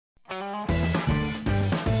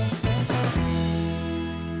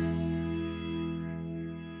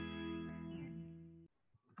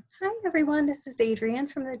everyone, this is Adrienne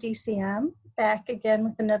from the DCM, back again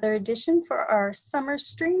with another edition for our summer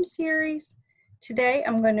stream series. Today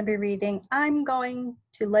I'm going to be reading I'm Going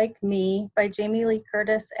to Like Me by Jamie Lee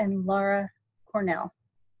Curtis and Laura Cornell.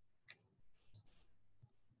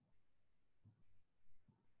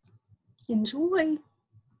 Enjoy.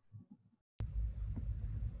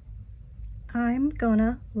 I'm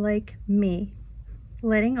gonna like me,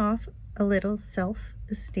 letting off a little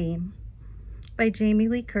self-esteem by Jamie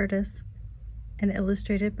Lee Curtis and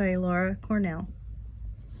illustrated by Laura Cornell.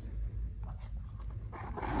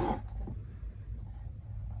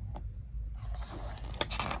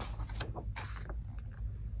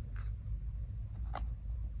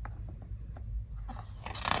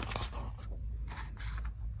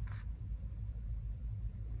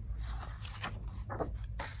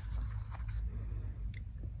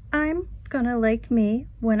 I'm gonna like me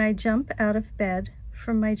when I jump out of bed,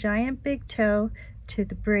 from my giant big toe to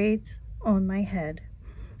the braids on my head.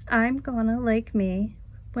 I'm gonna like me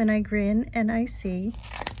when I grin and I see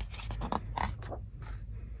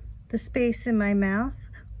the space in my mouth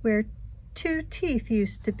where 2 teeth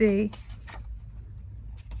used to be.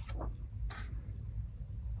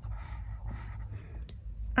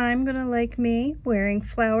 I'm gonna like me wearing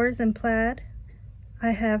flowers and plaid.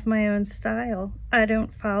 I have my own style. I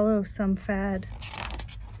don't follow some fad.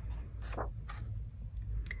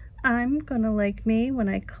 I'm gonna like me when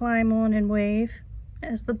I climb on and wave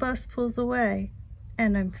as the bus pulls away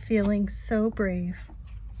and I'm feeling so brave.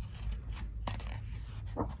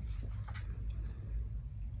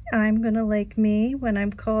 I'm gonna like me when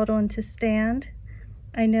I'm called on to stand.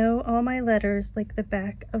 I know all my letters like the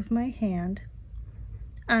back of my hand.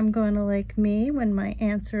 I'm gonna like me when my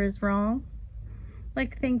answer is wrong,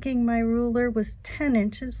 like thinking my ruler was 10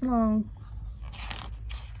 inches long.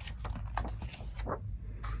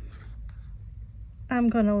 I'm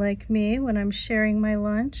gonna like me when I'm sharing my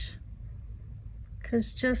lunch,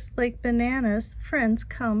 'cause just like bananas, friends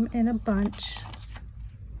come in a bunch.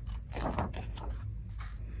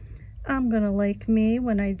 I'm gonna like me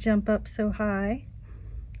when I jump up so high,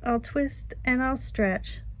 I'll twist and I'll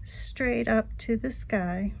stretch straight up to the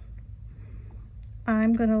sky.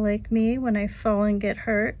 I'm gonna like me when I fall and get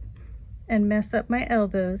hurt and mess up my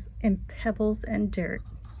elbows in pebbles and dirt.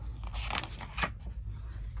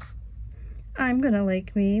 I'm gonna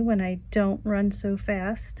like me when I don't run so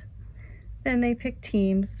fast. Then they pick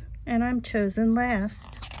teams and I'm chosen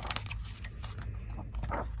last.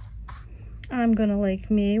 I'm gonna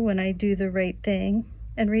like me when I do the right thing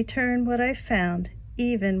and return what I found,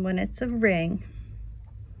 even when it's a ring.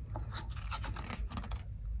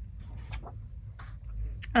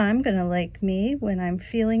 I'm gonna like me when I'm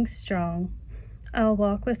feeling strong. I'll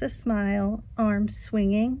walk with a smile, arms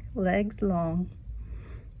swinging, legs long.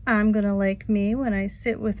 I'm gonna like me when I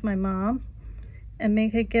sit with my mom and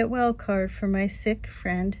make a get well card for my sick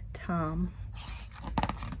friend Tom.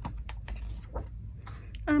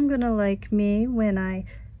 I'm gonna like me when I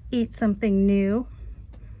eat something new,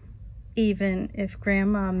 even if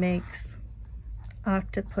grandma makes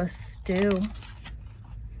octopus stew.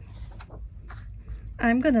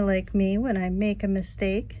 I'm gonna like me when I make a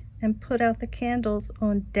mistake and put out the candles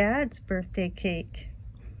on Dad's birthday cake.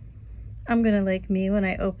 I'm gonna like me when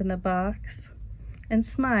I open the box and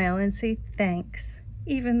smile and say thanks,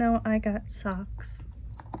 even though I got socks.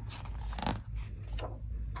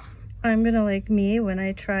 I'm gonna like me when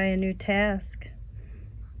I try a new task.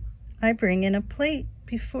 I bring in a plate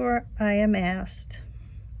before I am asked.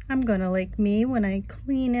 I'm gonna like me when I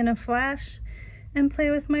clean in a flash and play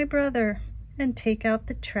with my brother and take out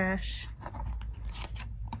the trash.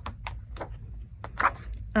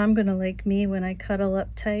 I'm gonna like me when I cuddle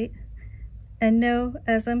up tight and know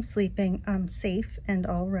as I'm sleeping I'm safe and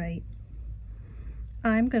all right.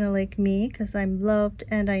 I'm gonna like me 'cause I'm loved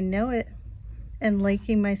and I know it, and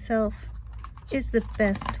liking myself is the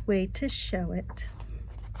best way to show it.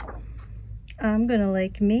 I'm gonna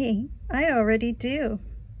like me, I already do.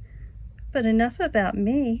 But enough about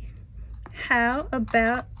me. How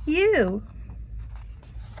about you?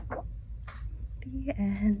 The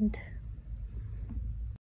end.